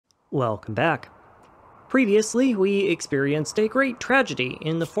Welcome back. Previously, we experienced a great tragedy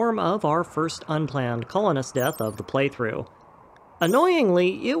in the form of our first unplanned colonist death of the playthrough.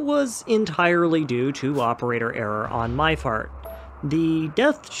 Annoyingly, it was entirely due to operator error on my part. The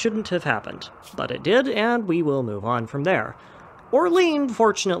death shouldn't have happened, but it did, and we will move on from there. Orlean,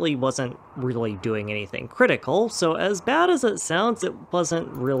 fortunately, wasn't really doing anything critical, so as bad as it sounds, it wasn't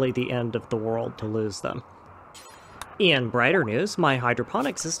really the end of the world to lose them. In brighter news, my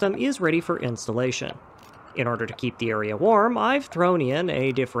hydroponic system is ready for installation. In order to keep the area warm, I've thrown in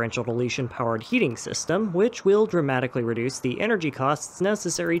a differential deletion-powered heating system, which will dramatically reduce the energy costs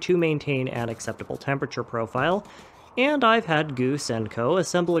necessary to maintain an acceptable temperature profile, and I've had Goose and Co.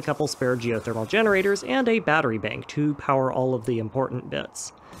 assemble a couple spare geothermal generators and a battery bank to power all of the important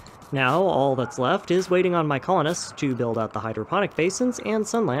bits. Now, all that's left is waiting on my colonists to build out the hydroponic basins and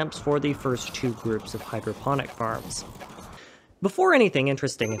sun lamps for the first two groups of hydroponic farms. Before anything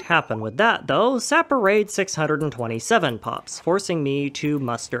interesting had happened with that, though, Sapper Raid 627 pops, forcing me to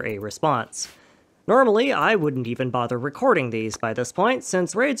muster a response. Normally, I wouldn't even bother recording these by this point,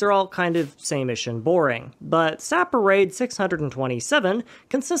 since raids are all kind of same-ish and boring, but Sapper Raid 627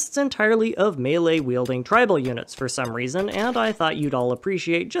 consists entirely of melee-wielding tribal units for some reason, and I thought you'd all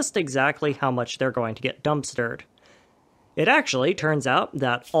appreciate just exactly how much they're going to get dumpstered. It actually turns out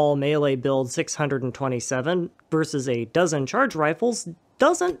that all melee build 627 versus a dozen charge rifles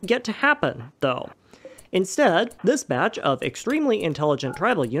doesn't get to happen, though. Instead, this batch of extremely intelligent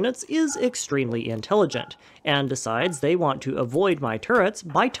tribal units is extremely intelligent, and decides they want to avoid my turrets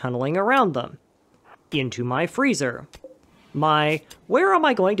by tunneling around them. Into my freezer. My, where am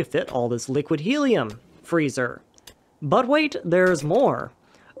I going to fit all this liquid helium? Freezer. But wait, there's more.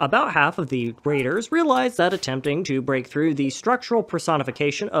 About half of the raiders realize that attempting to break through the structural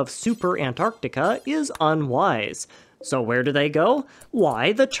personification of Super Antarctica is unwise. So where do they go?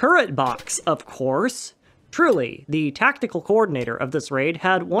 Why, the turret box, of course! Truly, the tactical coordinator of this raid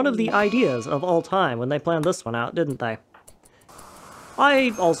had one of the ideas of all time when they planned this one out, didn't they?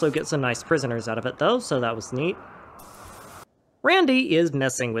 I also get some nice prisoners out of it though, so that was neat. Randy is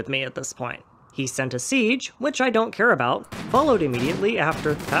messing with me at this point. He sent a siege, which I don't care about, followed immediately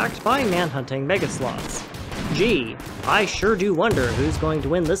after the fact by manhunting megasloths. Gee, I sure do wonder who's going to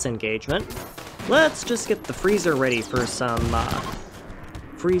win this engagement. Let's just get the freezer ready for some,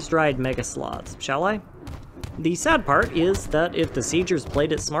 freeze-dried megasloths, shall I? The sad part is that if the siegers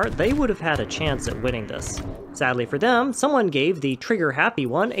played it smart, they would have had a chance at winning this. Sadly for them, someone gave the trigger-happy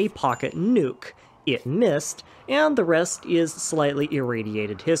one a pocket nuke. It missed, and the rest is slightly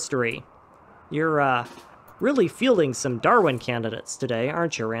irradiated history. You're, really fielding some Darwin candidates today,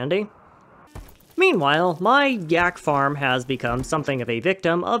 aren't you, Randy? Meanwhile, my yak farm has become something of a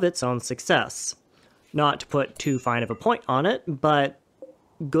victim of its own success. Not to put too fine of a point on it, but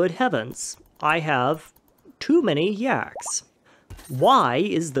good heavens, I have too many yaks. Why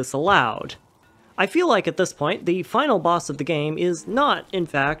is this allowed? I feel like at this point, the final boss of the game is not, in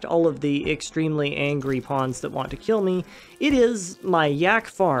fact, all of the extremely angry pawns that want to kill me. It is my yak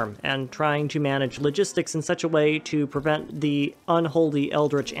farm, and trying to manage logistics in such a way to prevent the unholy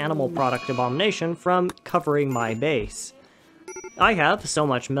eldritch animal product abomination from covering my base. I have so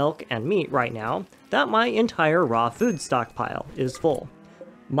much milk and meat right now that my entire raw food stockpile is full.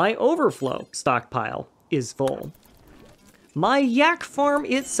 My overflow stockpile is full. My yak farm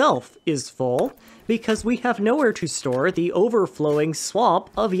itself is full, because we have nowhere to store the overflowing swamp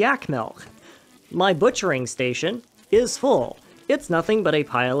of yak milk. My butchering station is full. It's nothing but a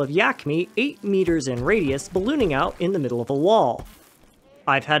pile of yak meat 8 meters in radius ballooning out in the middle of a wall.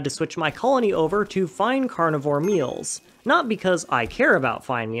 I've had to switch my colony over to fine carnivore meals. Not because I care about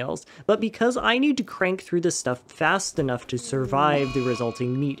fine meals, but because I need to crank through this stuff fast enough to survive the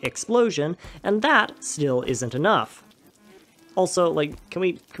resulting meat explosion, and that still isn't enough. Also, like, can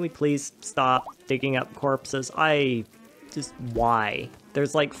we please stop digging up corpses? Why?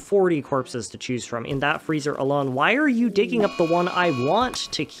 There's like 40 corpses to choose from in that freezer alone. Why are you digging up the one I want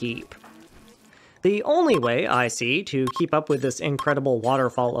to keep? The only way I see to keep up with this incredible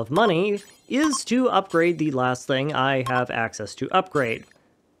waterfall of money is to upgrade the last thing I have access to upgrade.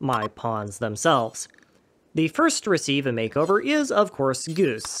 My pawns themselves. The first to receive a makeover is, of course,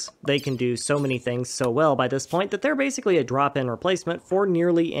 Goose. They can do so many things so well by this point that they're basically a drop-in replacement for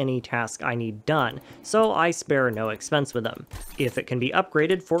nearly any task I need done, so I spare no expense with them. If it can be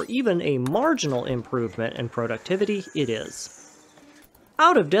upgraded for even a marginal improvement in productivity, it is.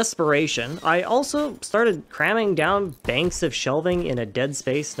 Out of desperation, I also started cramming down banks of shelving in a dead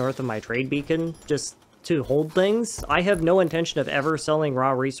space north of my trade beacon, just to hold things. I have no intention of ever selling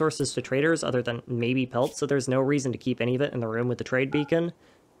raw resources to traders other than maybe pelts, so there's no reason to keep any of it in the room with the trade beacon.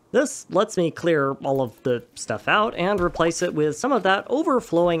 This lets me clear all of the stuff out and replace it with some of that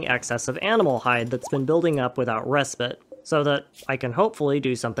overflowing excess of animal hide that's been building up without respite, so that I can hopefully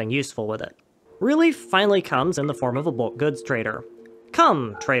do something useful with it. Relief finally comes in the form of a bulk goods trader.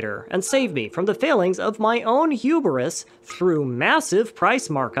 Come, trader, and save me from the failings of my own hubris through massive price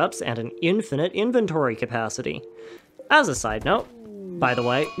markups and an infinite inventory capacity. As a side note, by the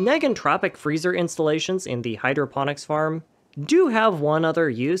way, negentropic freezer installations in the hydroponics farm do have one other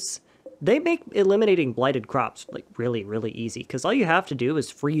use. They make eliminating blighted crops like really, really easy, because all you have to do is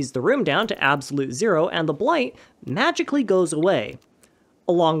freeze the room down to absolute zero and the blight magically goes away.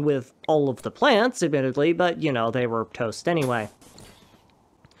 Along with all of the plants, admittedly, but you know, they were toast anyway.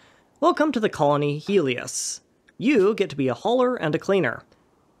 Welcome to the colony Helios. You get to be a hauler and a cleaner.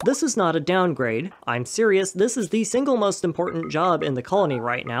 This is not a downgrade. I'm serious, this is the single most important job in the colony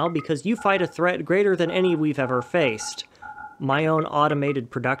right now because you fight a threat greater than any we've ever faced. My own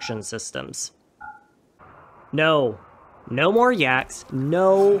automated production systems. No. No more yaks.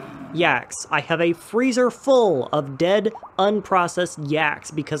 No yaks. I have a freezer full of dead, unprocessed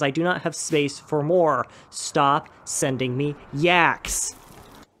yaks because I do not have space for more. Stop sending me yaks.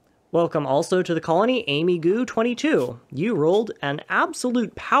 Welcome also to the colony Amy Goo 22. You rolled an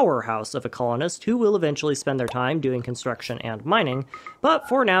absolute powerhouse of a colonist who will eventually spend their time doing construction and mining, but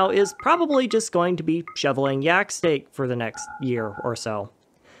for now is probably just going to be shoveling yak steak for the next year or so.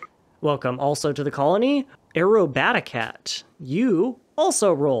 Welcome also to the colony Aerobaticat. You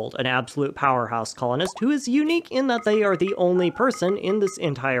also rolled an absolute powerhouse colonist who is unique in that they are the only person in this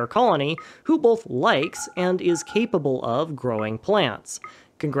entire colony who both likes and is capable of growing plants.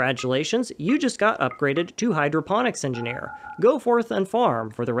 Congratulations, you just got upgraded to hydroponics engineer. Go forth and farm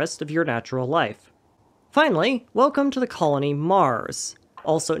for the rest of your natural life. Finally, welcome to the colony Mars.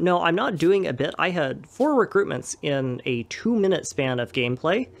 Also, no, I'm not doing a bit. I had 4 recruitments in a 2-minute span of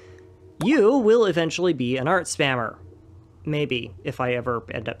gameplay. You will eventually be an art spammer. Maybe, if I ever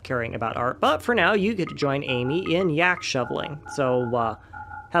end up caring about art. But for now, you get to join Amy in yak shoveling. So,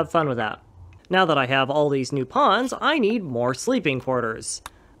 have fun with that. Now that I have all these new pawns, I need more sleeping quarters.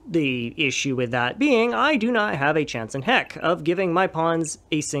 The issue with that being, I do not have a chance in heck of giving my pawns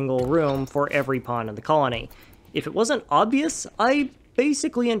a single room for every pawn in the colony. If it wasn't obvious, I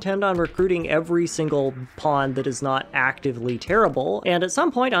basically intend on recruiting every single pawn that is not actively terrible, and at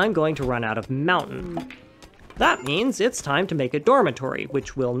some point I'm going to run out of mountain. That means it's time to make a dormitory,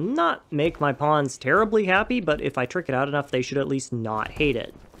 which will not make my pawns terribly happy, but if I trick it out enough, they should at least not hate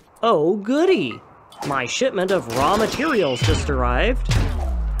it. Oh goody! My shipment of raw materials just arrived,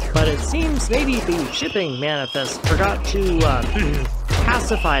 but it seems maybe the shipping manifest forgot to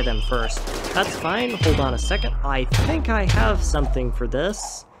pacify them first. That's fine, hold on a second. I think I have something for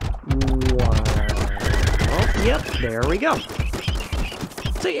this. Oh, yep, there we go.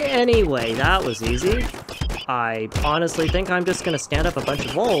 So anyway, that was easy. I honestly think I'm just going to stand up a bunch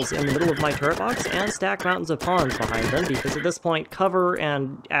of walls in the middle of my turret box and stack mountains of pawns behind them, because at this point, cover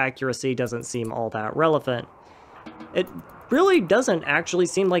and accuracy doesn't seem all that relevant. It really doesn't actually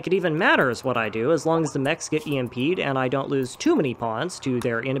seem like it even matters what I do, as long as the mechs get EMP'd and I don't lose too many pawns to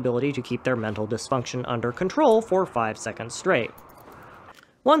their inability to keep their mental dysfunction under control for 5 seconds straight.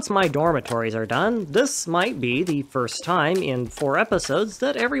 Once my dormitories are done, this might be the first time in 4 episodes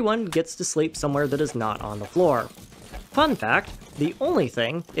that everyone gets to sleep somewhere that is not on the floor. Fun fact, the only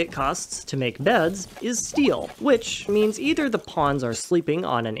thing it costs to make beds is steel, which means either the pawns are sleeping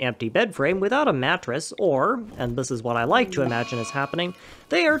on an empty bed frame without a mattress, or, and this is what I like to imagine is happening,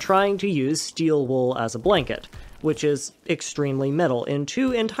 they are trying to use steel wool as a blanket, which is extremely metal in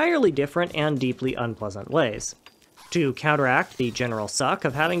 2 entirely different and deeply unpleasant ways. To counteract the general suck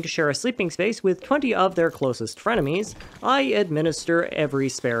of having to share a sleeping space with 20 of their closest frenemies, I administer every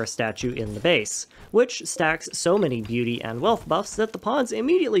spare statue in the base, which stacks so many beauty and wealth buffs that the pawns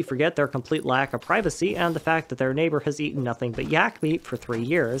immediately forget their complete lack of privacy and the fact that their neighbor has eaten nothing but yak meat for 3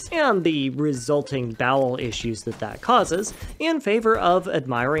 years, and the resulting bowel issues that causes, in favor of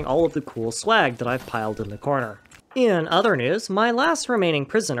admiring all of the cool swag that I've piled in the corner. In other news, my last remaining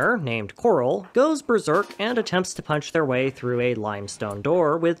prisoner, named Coral, goes berserk and attempts to punch their way through a limestone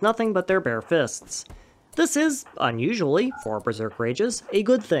door with nothing but their bare fists. This is, unusually, for berserk rages, a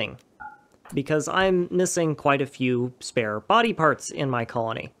good thing, because I'm missing quite a few spare body parts in my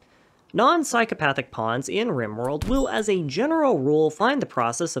colony. Non-psychopathic pawns in Rimworld will, as a general rule, find the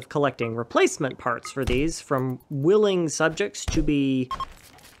process of collecting replacement parts for these from willing subjects to be,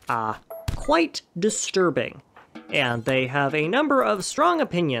 quite disturbing. And they have a number of strong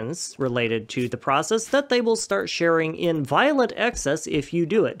opinions related to the process that they will start sharing in violent excess if you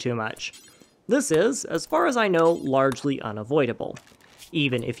do it too much. This is, as far as I know, largely unavoidable.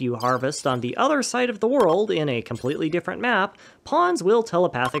 Even if you harvest on the other side of the world in a completely different map, pawns will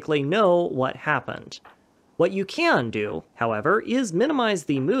telepathically know what happened. What you can do, however, is minimize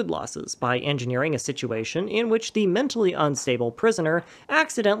the mood losses by engineering a situation in which the mentally unstable prisoner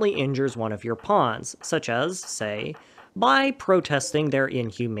accidentally injures one of your pawns, such as, say, by protesting their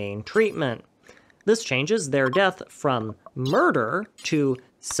inhumane treatment. This changes their death from murder to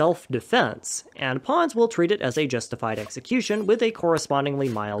self-defense, and pawns will treat it as a justified execution with a correspondingly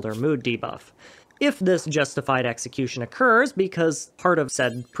milder mood debuff. If this justified execution occurs because part of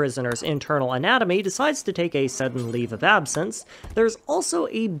said prisoner's internal anatomy decides to take a sudden leave of absence, there's also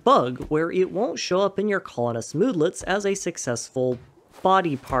a bug where it won't show up in your colonist's moodlets as a successful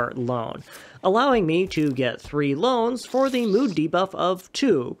body part loan, allowing me to get 3 loans for the mood debuff of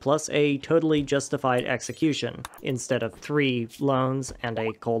 2, plus a totally justified execution, instead of 3 loans and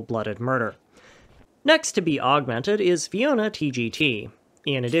a cold-blooded murder. Next to be augmented is Fiona TGT.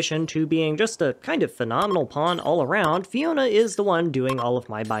 In addition to being just a kind of phenomenal pawn all around, Fiona is the one doing all of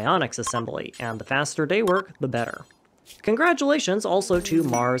my bionics assembly, and the faster they work, the better. Congratulations also to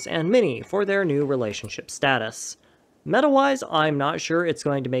Mars and Minnie for their new relationship status. Meta-wise, I'm not sure it's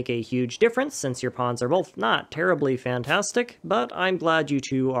going to make a huge difference since your pawns are both not terribly fantastic, but I'm glad you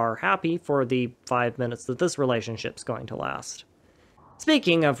two are happy for the 5 minutes that this relationship's going to last.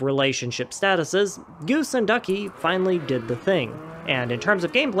 Speaking of relationship statuses, Goose and Ducky finally did the thing. And in terms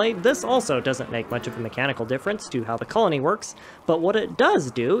of gameplay, this also doesn't make much of a mechanical difference to how the colony works, but what it does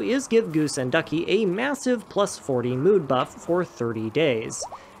do is give Goose and Ducky a massive plus 40 mood buff for 30 days.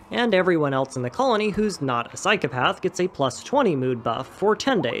 And everyone else in the colony who's not a psychopath gets a plus 20 mood buff for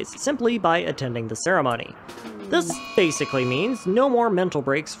 10 days, simply by attending the ceremony. This basically means no more mental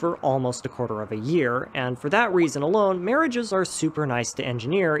breaks for almost a quarter of a year, and for that reason alone, marriages are super nice to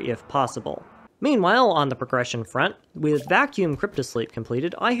engineer if possible. Meanwhile, on the progression front, with Vacuum Cryptosleep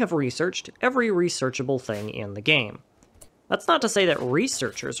completed, I have researched every researchable thing in the game. That's not to say that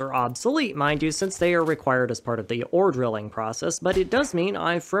researchers are obsolete, mind you, since they are required as part of the ore drilling process, but it does mean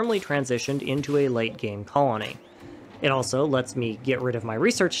I've firmly transitioned into a late-game colony. It also lets me get rid of my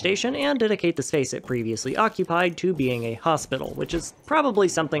research station and dedicate the space it previously occupied to being a hospital, which is probably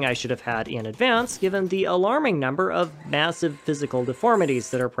something I should have had in advance given the alarming number of massive physical deformities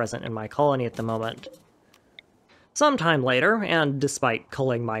that are present in my colony at the moment. Sometime later, and despite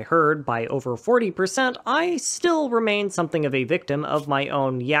culling my herd by over 40%, I still remain something of a victim of my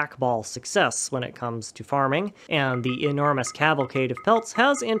own yak ball success when it comes to farming, and the enormous cavalcade of pelts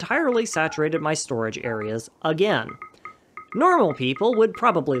has entirely saturated my storage areas again. Normal people would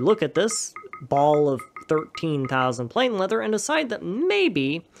probably look at this ball of 13,000 plain leather and decide that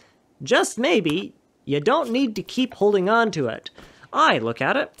maybe, just maybe, you don't need to keep holding on to it. I look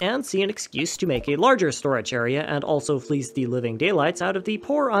at it and see an excuse to make a larger storage area and also fleece the living daylights out of the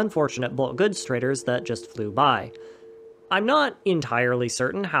poor unfortunate bulk goods traders that just flew by. I'm not entirely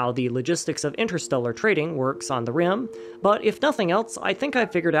certain how the logistics of interstellar trading works on the Rim, but if nothing else, I think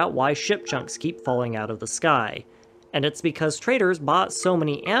I've figured out why ship chunks keep falling out of the sky. And it's because traders bought so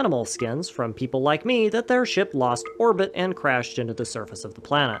many animal skins from people like me that their ship lost orbit and crashed into the surface of the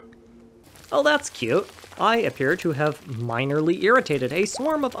planet. Oh, that's cute. I appear to have minorly irritated a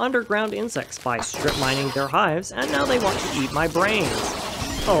swarm of underground insects by strip mining their hives, and now they want to eat my brains.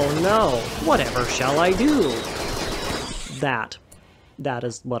 Oh no, whatever shall I do? That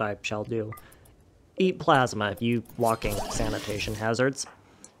is what I shall do. Eat plasma, you walking sanitation hazards.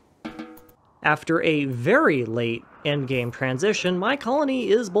 After a very late endgame transition, my colony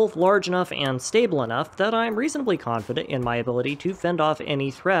is both large enough and stable enough that I'm reasonably confident in my ability to fend off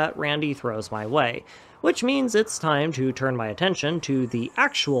any threat Randy throws my way, which means it's time to turn my attention to the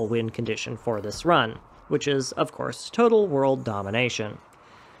actual win condition for this run, which is, of course, total world domination.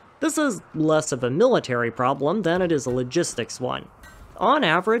 This is less of a military problem than it is a logistics one. On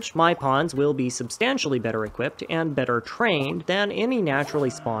average, my pawns will be substantially better equipped and better trained than any naturally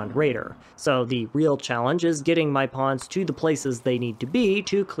spawned raider, so the real challenge is getting my pawns to the places they need to be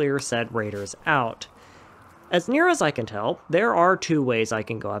to clear said raiders out. As near as I can tell, there are 2 ways I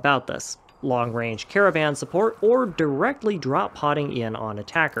can go about this: long-range caravan support or directly drop-podding in on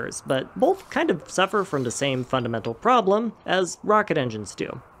attackers, but both kind of suffer from the same fundamental problem as rocket engines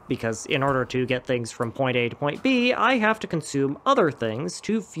do. Because in order to get things from point A to point B, I have to consume other things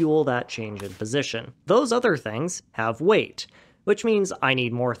to fuel that change in position. Those other things have weight, which means I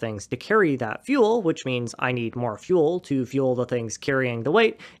need more things to carry that fuel, which means I need more fuel to fuel the things carrying the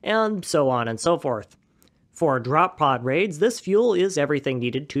weight, and so on and so forth. For drop pod raids, this fuel is everything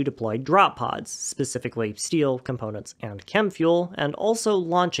needed to deploy drop pods, specifically steel, components, and chem fuel, and also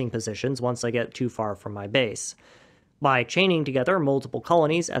launching positions once I get too far from my base. By chaining together multiple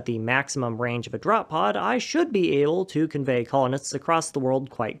colonies at the maximum range of a drop pod, I should be able to convey colonists across the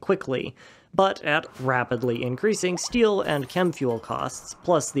world quite quickly, but at rapidly increasing steel and chem fuel costs,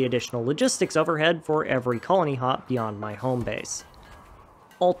 plus the additional logistics overhead for every colony hop beyond my home base.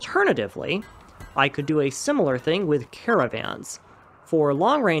 Alternatively, I could do a similar thing with caravans. For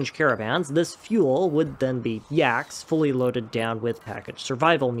long-range caravans, this fuel would then be yaks fully loaded down with packaged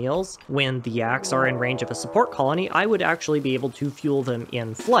survival meals. When the yaks are in range of a support colony, I would actually be able to fuel them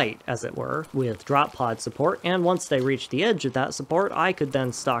in flight, as it were, with drop pod support, and once they reach the edge of that support, I could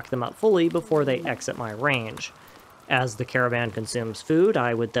then stock them up fully before they exit my range. As the caravan consumes food,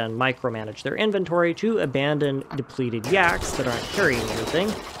 I would then micromanage their inventory to abandon depleted yaks that aren't carrying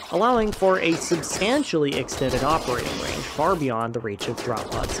anything, allowing for a substantially extended operating range far beyond the reach of drop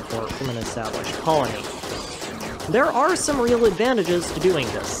pod support from an established colony. There are some real advantages to doing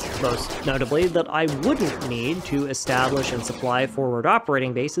this, most notably that I wouldn't need to establish and supply forward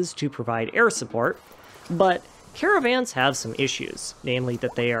operating bases to provide air support, but caravans have some issues, namely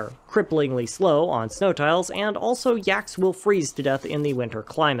that they are cripplingly slow on snow tiles, and also yaks will freeze to death in the winter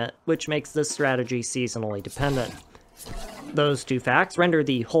climate, which makes this strategy seasonally dependent. Those two facts render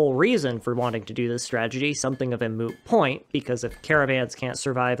the whole reason for wanting to do this strategy something of a moot point, because if caravans can't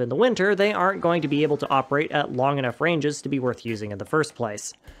survive in the winter, they aren't going to be able to operate at long enough ranges to be worth using in the first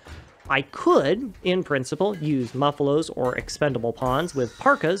place. I could, in principle, use muffalos or expendable pawns with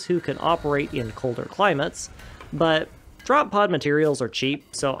parkas who can operate in colder climates, but drop pod materials are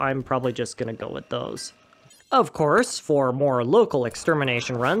cheap, so I'm probably just gonna go with those. Of course, for more local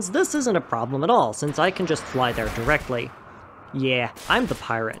extermination runs, this isn't a problem at all, since I can just fly there directly. Yeah, I'm the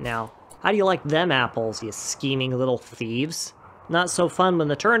pirate now. How do you like them apples, you scheming little thieves? Not so fun when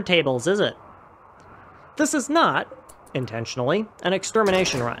the turntables, is it? This is not, intentionally, an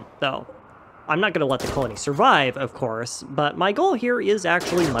extermination run, though. I'm not gonna let the colony survive, of course, but my goal here is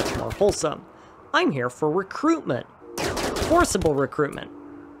actually much more wholesome. I'm here for recruitment. Forcible recruitment.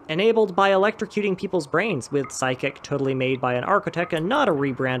 Enabled by electrocuting people's brains with psychic totally made by an architect and not a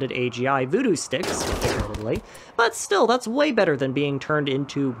rebranded AGI voodoo sticks, admittedly, but still, that's way better than being turned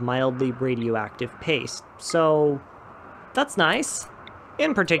into mildly radioactive paste, so that's nice.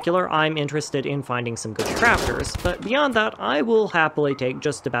 In particular, I'm interested in finding some good crafters, but beyond that, I will happily take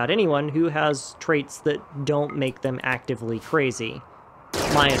just about anyone who has traits that don't make them actively crazy.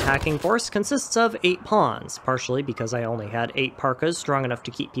 My attacking force consists of 8 pawns, partially because I only had 8 parkas strong enough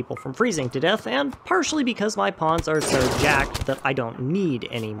to keep people from freezing to death, and partially because my pawns are so jacked that I don't need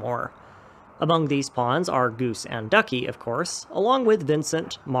any more. Among these pawns are Goose and Ducky, of course, along with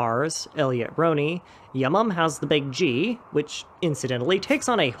Vincent, Mars, Elliot Roney. Yumum has the big G, which incidentally takes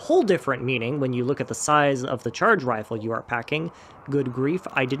on a whole different meaning when you look at the size of the charge rifle you are packing. Good grief,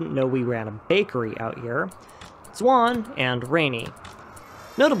 I didn't know we ran a bakery out here. Swan, and Rainy.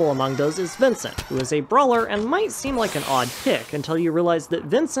 Notable among those is Vincent, who is a brawler and might seem like an odd pick until you realize that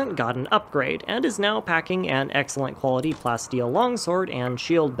Vincent got an upgrade and is now packing an excellent quality plasteel longsword and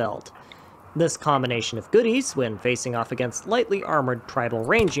shield belt. This combination of goodies, when facing off against lightly armored tribal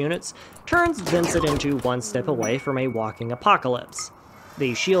range units, turns Vincent into one step away from a walking apocalypse.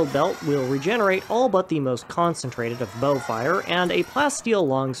 The shield belt will regenerate all but the most concentrated of bow fire, and a plasteel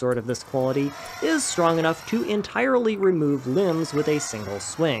longsword of this quality is strong enough to entirely remove limbs with a single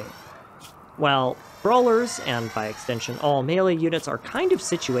swing. While brawlers, and by extension all melee units, are kind of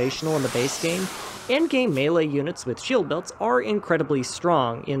situational in the base game, endgame melee units with shield belts are incredibly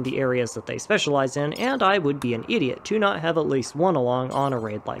strong in the areas that they specialize in, and I would be an idiot to not have at least one along on a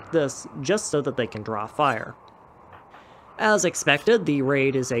raid like this, just so that they can draw fire. As expected, the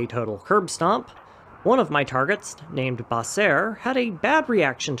raid is a total curb stomp. One of my targets, named Basser, had a bad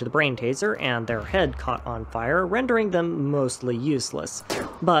reaction to the brain taser and their head caught on fire, rendering them mostly useless.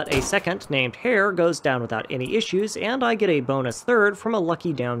 But a second, named Hare, goes down without any issues, and I get a bonus third from a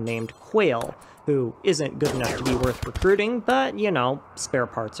lucky down named Quail, who isn't good enough to be worth recruiting, but, you know, spare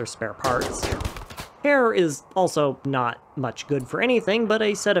parts are spare parts. Hare is also not much good for anything, but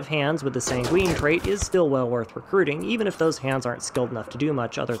a set of hands with the sanguine trait is still well worth recruiting, even if those hands aren't skilled enough to do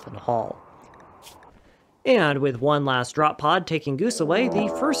much other than haul. And with one last drop pod taking Goose away,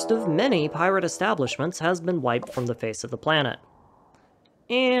 the first of many pirate establishments has been wiped from the face of the planet.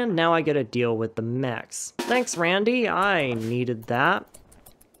 And now I get to deal with the mechs. Thanks, Randy, I needed that.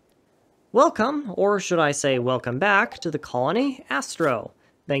 Welcome, or should I say welcome back, to the colony, Astro.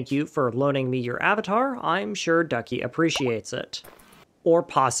 Thank you for loaning me your avatar. I'm sure Ducky appreciates it. Or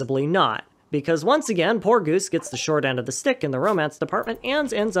possibly not, because once again, poor Goose gets the short end of the stick in the romance department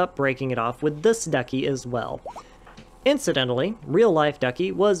and ends up breaking it off with this Ducky as well. Incidentally, real-life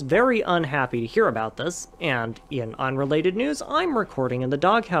Ducky was very unhappy to hear about this, and in unrelated news, I'm recording in the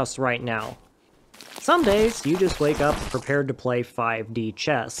doghouse right now. Some days, you just wake up prepared to play 5D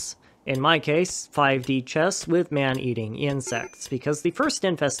chess. In my case, 5D chess with man-eating insects, because the first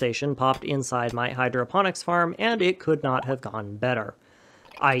infestation popped inside my hydroponics farm, and it could not have gone better.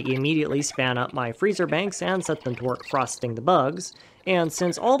 I immediately span up my freezer banks and set them to work frosting the bugs, and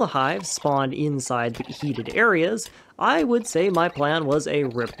since all the hives spawned inside the heated areas, I would say my plan was a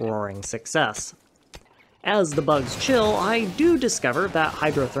rip-roaring success. As the bugs chill, I do discover that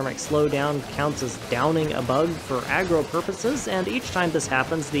hydrothermic slowdown counts as downing a bug for aggro purposes, and each time this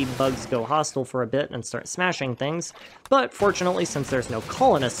happens, the bugs go hostile for a bit and start smashing things. But fortunately, since there's no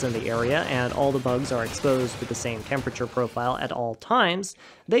colonists in the area, and all the bugs are exposed to the same temperature profile at all times,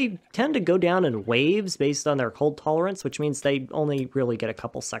 they tend to go down in waves based on their cold tolerance, which means they only really get a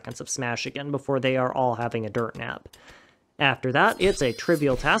couple seconds of smash again before they are all having a dirt nap. After that, it's a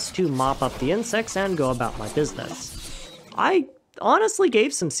trivial task to mop up the insects and go about my business. I honestly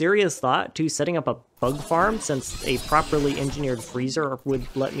gave some serious thought to setting up a bug farm, since a properly engineered freezer would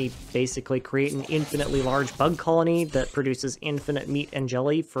let me basically create an infinitely large bug colony that produces infinite meat and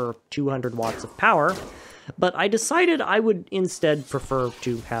jelly for 200 watts of power. But I decided I would instead prefer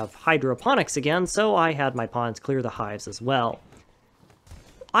to have hydroponics again, so I had my ponds clear the hives as well.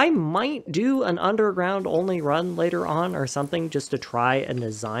 I might do an underground-only run later on or something just to try and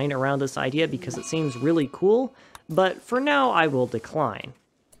design around this idea because it seems really cool, but for now I will decline.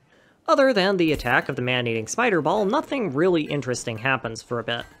 Other than the attack of the man-eating spider ball, nothing really interesting happens for a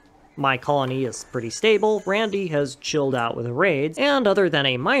bit. My colony is pretty stable, Randy has chilled out with raids, and other than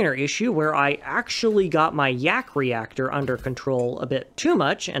a minor issue where I actually got my yak reactor under control a bit too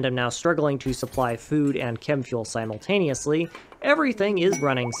much and am now struggling to supply food and chem fuel simultaneously, everything is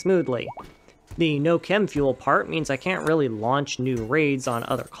running smoothly. The no chem fuel part means I can't really launch new raids on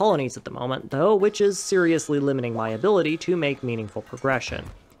other colonies at the moment, though, which is seriously limiting my ability to make meaningful progression.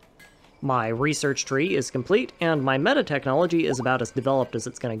 My research tree is complete, and my meta-technology is about as developed as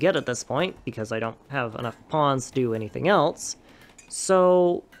it's going to get at this point, because I don't have enough pawns to do anything else.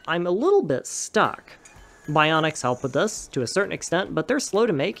 So I'm a little bit stuck. Bionics help with this, to a certain extent, but they're slow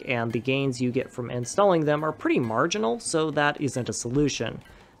to make, and the gains you get from installing them are pretty marginal, so that isn't a solution.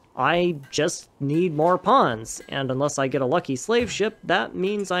 I just need more pawns, and unless I get a lucky slave ship, that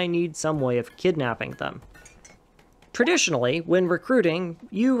means I need some way of kidnapping them. Traditionally, when recruiting,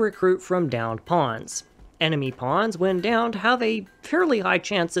 you recruit from downed pawns. Enemy pawns, when downed, have a fairly high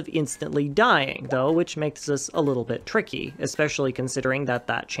chance of instantly dying, though, which makes this a little bit tricky, especially considering that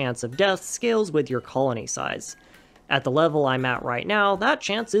that chance of death scales with your colony size. At the level I'm at right now, that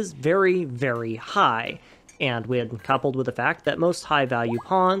chance is very, very high, and when coupled with the fact that most high-value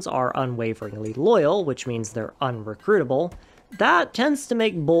pawns are unwaveringly loyal, which means they're unrecruitable, that tends to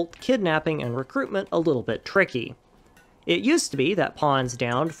make both kidnapping and recruitment a little bit tricky. It used to be that pawns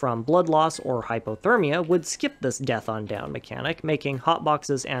downed from blood loss or hypothermia would skip this death on down mechanic, making hot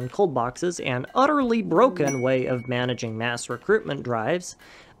boxes and cold boxes an utterly broken way of managing mass recruitment drives,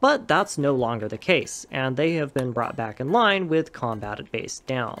 but that's no longer the case, and they have been brought back in line with combated-based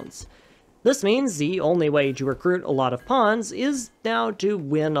downs. This means the only way to recruit a lot of pawns is now to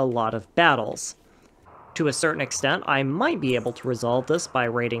win a lot of battles. To a certain extent, I might be able to resolve this by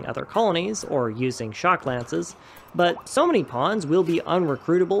raiding other colonies or using shock lances, but so many pawns will be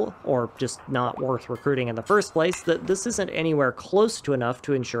unrecruitable, or just not worth recruiting in the first place, that this isn't anywhere close to enough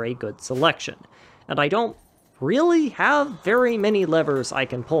to ensure a good selection. And I don't really have very many levers I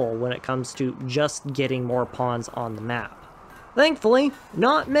can pull when it comes to just getting more pawns on the map. Thankfully,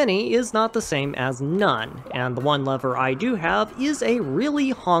 not many is not the same as none, and the one lever I do have is a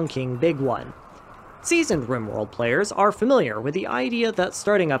really honking big one. Seasoned Rimworld players are familiar with the idea that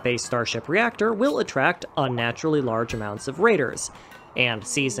starting up a starship reactor will attract unnaturally large amounts of raiders, and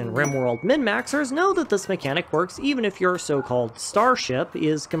seasoned Rimworld min-maxers know that this mechanic works even if your so-called starship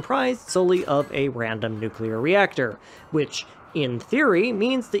is comprised solely of a random nuclear reactor, which, in theory,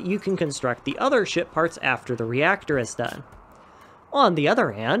 means that you can construct the other ship parts after the reactor is done. On the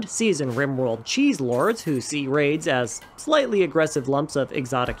other hand, seasoned Rimworld cheese lords who see raids as slightly aggressive lumps of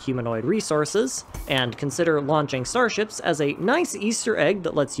exotic humanoid resources, and consider launching starships as a nice Easter egg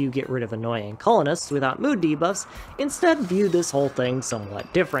that lets you get rid of annoying colonists without mood debuffs, instead view this whole thing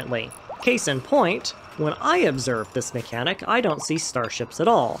somewhat differently. Case in point, when I observe this mechanic, I don't see starships at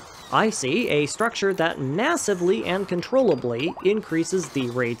all. I see a structure that massively and controllably increases the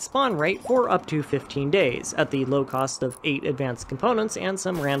raid spawn rate for up to 15 days, at the low cost of 8 advanced components and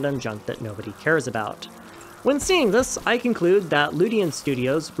some random junk that nobody cares about. When seeing this, I conclude that Ludian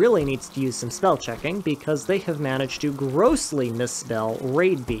Studios really needs to use some spell checking because they have managed to grossly misspell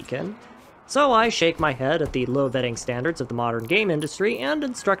Raid Beacon. So I shake my head at the low vetting standards of the modern game industry and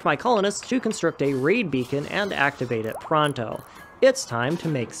instruct my colonists to construct a Raid Beacon and activate it pronto. It's time to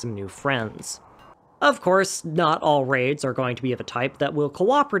make some new friends. Of course, not all raids are going to be of a type that will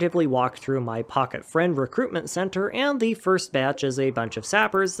cooperatively walk through my Pocket Friend Recruitment Center, and the first batch is a bunch of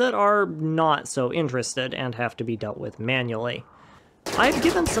sappers that are not so interested and have to be dealt with manually. I've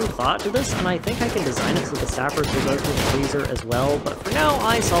given some thought to this, and I think I can design it so the sappers will go through the freezer as well, but for now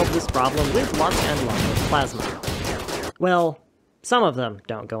I solve this problem with lots and lots of plasma. Well, some of them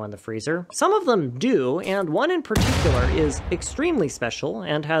don't go in the freezer. Some of them do, and one in particular is extremely special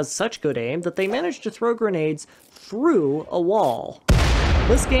and has such good aim that they manage to throw grenades through a wall.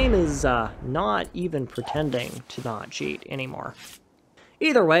 This game is not even pretending to not cheat anymore.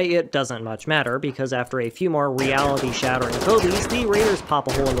 Either way, it doesn't much matter, because after a few more reality-shattering Kobe's, the raiders pop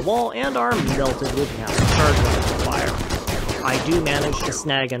a hole in the wall and are melted with massive charge rifle fire. I do manage to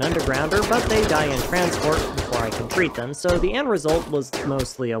snag an undergrounder, but they die in transport before I can treat them, so the end result was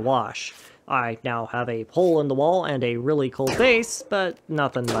mostly a wash. I now have a hole in the wall and a really cool base, but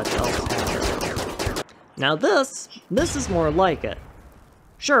nothing much else happens. Now this is more like it.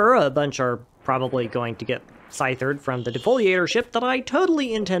 Sure, a bunch are probably going to get scythered from the defoliator ship that I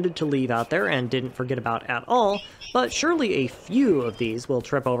totally intended to leave out there and didn't forget about at all, but surely a few of these will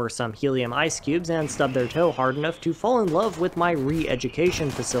trip over some helium ice cubes and stub their toe hard enough to fall in love with my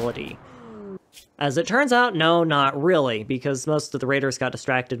re-education facility. As it turns out, no, not really, because most of the raiders got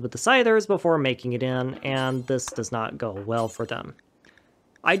distracted with the scythers before making it in, and this does not go well for them.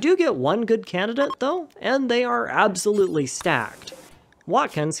 I do get one good candidate, though, and they are absolutely stacked.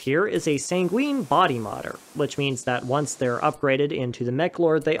 Watkins here is a sanguine body modder, which means that once they're upgraded into the mech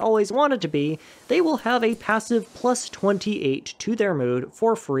lord they always wanted to be, they will have a passive plus 28 to their mood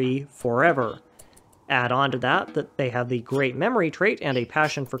for free forever. Add on to that they have the great memory trait and a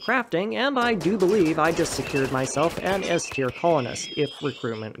passion for crafting, and I do believe I just secured myself an S-tier colonist if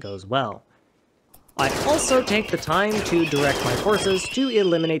recruitment goes well. I also take the time to direct my forces to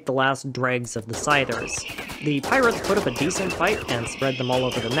eliminate the last dregs of the Scythers. The pirates put up a decent fight and spread them all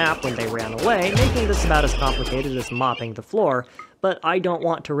over the map when they ran away, making this about as complicated as mopping the floor, but I don't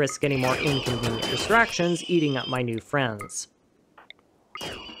want to risk any more inconvenient distractions eating up my new friends.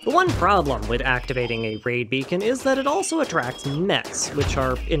 The one problem with activating a raid beacon is that it also attracts mechs, which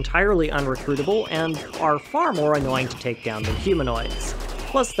are entirely unrecruitable and are far more annoying to take down than humanoids.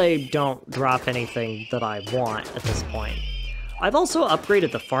 Plus, they don't drop anything that I want at this point. I've also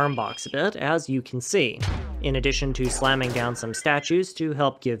upgraded the farm box a bit, as you can see. In addition to slamming down some statues to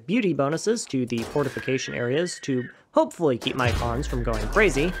help give beauty bonuses to the fortification areas to hopefully keep my pawns from going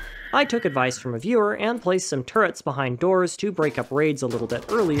crazy, I took advice from a viewer and placed some turrets behind doors to break up raids a little bit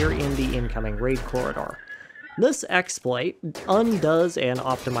earlier in the incoming raid corridor. This exploit undoes an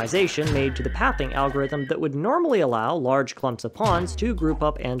optimization made to the pathing algorithm that would normally allow large clumps of pawns to group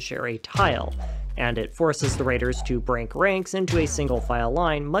up and share a tile, and it forces the raiders to break ranks into a single file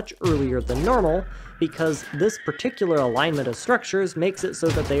line much earlier than normal, because this particular alignment of structures makes it so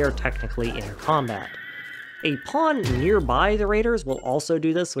that they are technically in combat. A pawn nearby the raiders will also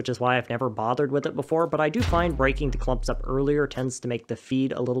do this, which is why I've never bothered with it before, but I do find breaking the clumps up earlier tends to make the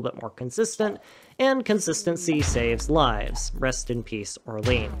feed a little bit more consistent, and consistency saves lives. Rest in peace,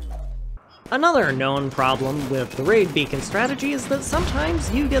 Orlean. Another known problem with the raid beacon strategy is that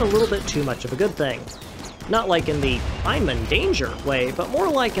sometimes you get a little bit too much of a good thing. Not like in the I'm in danger way, but more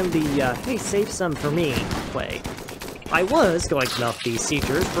like in the hey, save some for me way. I was going to milk these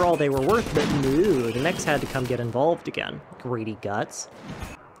siegers for all they were worth, but no, the mechs had to come get involved again. Greedy guts.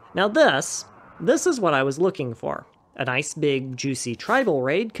 Now this is what I was looking for. A nice big juicy tribal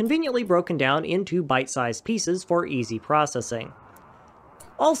raid conveniently broken down into bite-sized pieces for easy processing.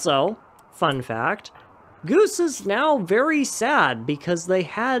 Also, fun fact, Goose is now very sad because they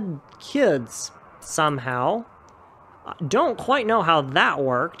had kids somehow. Don't quite know how that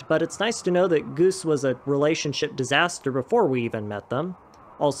worked, but it's nice to know that Goose was a relationship disaster before we even met them.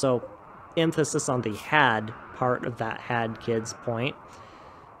 Also, emphasis on the had part of that had kids point.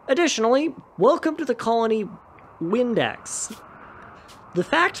 Additionally, welcome to the colony Windex. The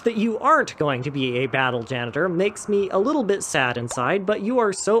fact that you aren't going to be a battle janitor makes me a little bit sad inside, but you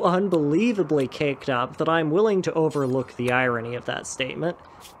are so unbelievably caked up that I'm willing to overlook the irony of that statement,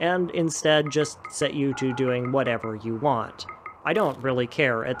 and instead just set you to doing whatever you want. I don't really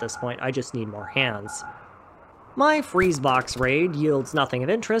care at this point, I just need more hands. My Freezebox raid yields nothing of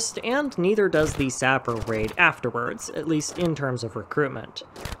interest, and neither does the Sapper raid afterwards, at least in terms of recruitment.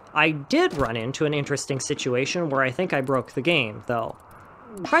 I did run into an interesting situation where I think I broke the game, though.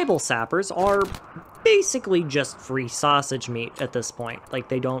 Tribal sappers are basically just free sausage meat at this point. Like,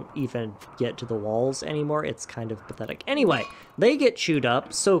 they don't even get to the walls anymore. It's kind of pathetic. Anyway, they get chewed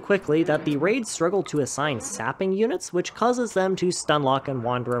up so quickly that the raids struggle to assign sapping units, which causes them to stunlock and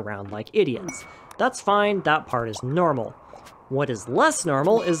wander around like idiots. That's fine, that part is normal. What is less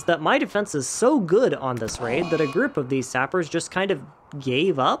normal is that my defense is so good on this raid that a group of these sappers just kind of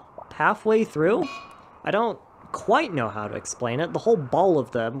gave up halfway through. I don't quite know how to explain it. The whole ball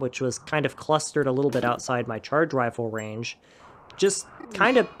of them, which was kind of clustered a little bit outside my charge rifle range, just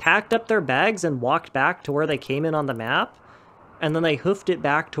kind of packed up their bags and walked back to where they came in on the map, and then they hoofed it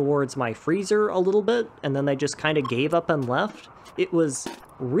back towards my freezer a little bit, and then they just kind of gave up and left. It was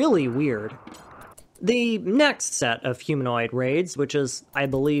really weird. The next set of humanoid raids, which is, I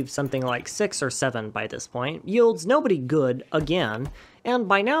believe, something like 6 or 7 by this point, yields nobody good again, and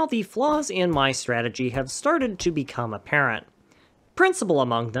by now the flaws in my strategy have started to become apparent. Principal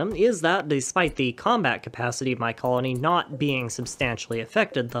among them is that despite the combat capacity of my colony not being substantially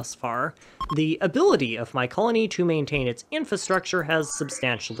affected thus far, the ability of my colony to maintain its infrastructure has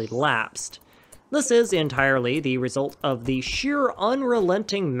substantially lapsed. This is entirely the result of the sheer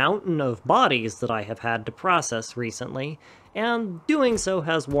unrelenting mountain of bodies that I have had to process recently, and doing so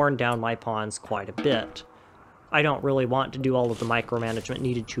has worn down my pawns quite a bit. I don't really want to do all of the micromanagement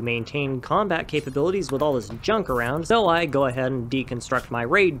needed to maintain combat capabilities with all this junk around, so I go ahead and deconstruct my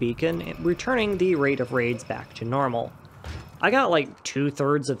raid beacon, returning the rate of raids back to normal. I got like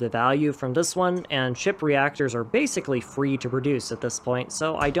 2/3 of the value from this one, and ship reactors are basically free to produce at this point,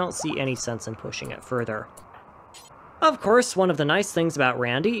 so I don't see any sense in pushing it further. Of course, one of the nice things about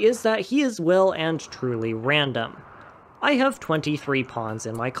Randy is that he is well and truly random. I have 23 pawns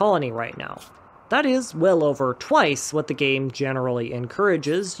in my colony right now. That is well over twice what the game generally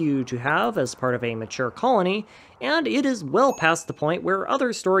encourages you to have as part of a mature colony, and it is well past the point where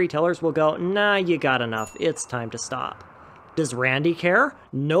other storytellers will go, "Nah, you got enough, it's time to stop." Does Randy care?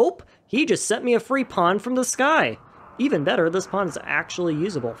 Nope! He just sent me a free pawn from the sky! Even better, this pawn is actually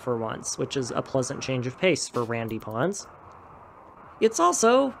usable for once, which is a pleasant change of pace for Randy pawns. It's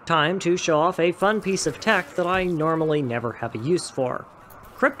also time to show off a fun piece of tech that I normally never have a use for.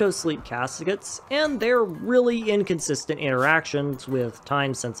 Crypto-sleep caskets, and their really inconsistent interactions with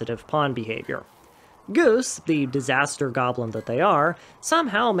time-sensitive pawn behavior. Goose, the disaster goblin that they are,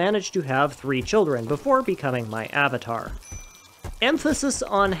 somehow managed to have 3 children before becoming my avatar. Emphasis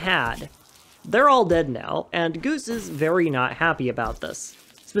on had. They're all dead now, and Goose is very not happy about this.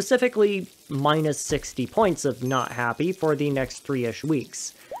 Specifically, minus 60 points of not happy for the next 3-ish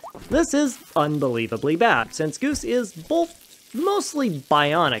weeks. This is unbelievably bad, since Goose is both mostly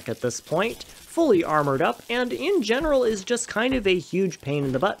bionic at this point, fully armored up, and in general is just kind of a huge pain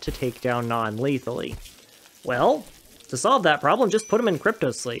in the butt to take down non-lethally. Well, to solve that problem, just put him in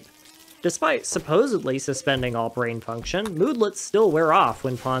crypto sleep. Despite supposedly suspending all brain function, moodlets still wear off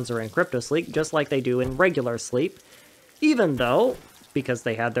when pawns are in crypto sleep, just like they do in regular sleep, even though, because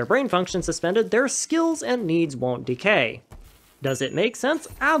they had their brain function suspended, their skills and needs won't decay. Does it make sense?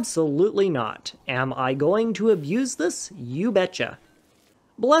 Absolutely not. Am I going to abuse this? You betcha.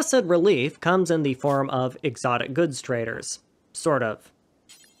 Blessed relief comes in the form of exotic goods traders. Sort of.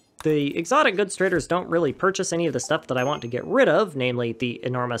 The exotic goods traders don't really purchase any of the stuff that I want to get rid of, namely the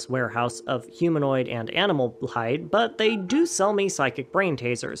enormous warehouse of humanoid and animal hide, but they do sell me psychic brain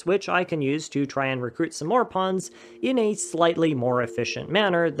tasers, which I can use to try and recruit some more pawns in a slightly more efficient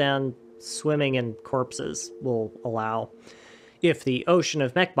manner than swimming in corpses will allow. If the ocean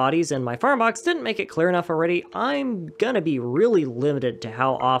of mech bodies in my farm box didn't make it clear enough already, I'm gonna be really limited to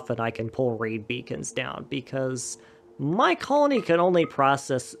how often I can pull raid beacons down, because my colony can only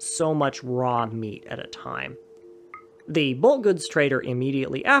process so much raw meat at a time. The bulk goods trader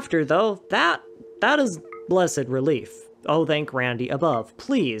immediately after, though, that is blessed relief. Oh, thank Randy above.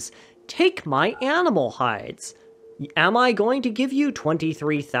 Please, take my animal hides. Am I going to give you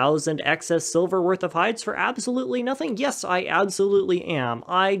 23,000 excess silver worth of hides for absolutely nothing? Yes, I absolutely am.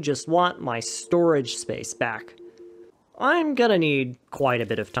 I just want my storage space back. I'm gonna need quite a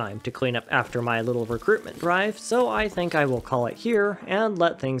bit of time to clean up after my little recruitment drive, so I think I will call it here and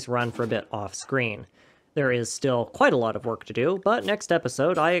let things run for a bit off screen. There is still quite a lot of work to do, but next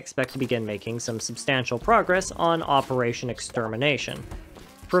episode I expect to begin making some substantial progress on Operation Extermination,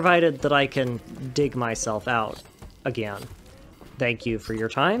 provided that I can dig myself out again. Thank you for your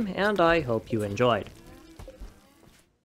time, and I hope you enjoyed.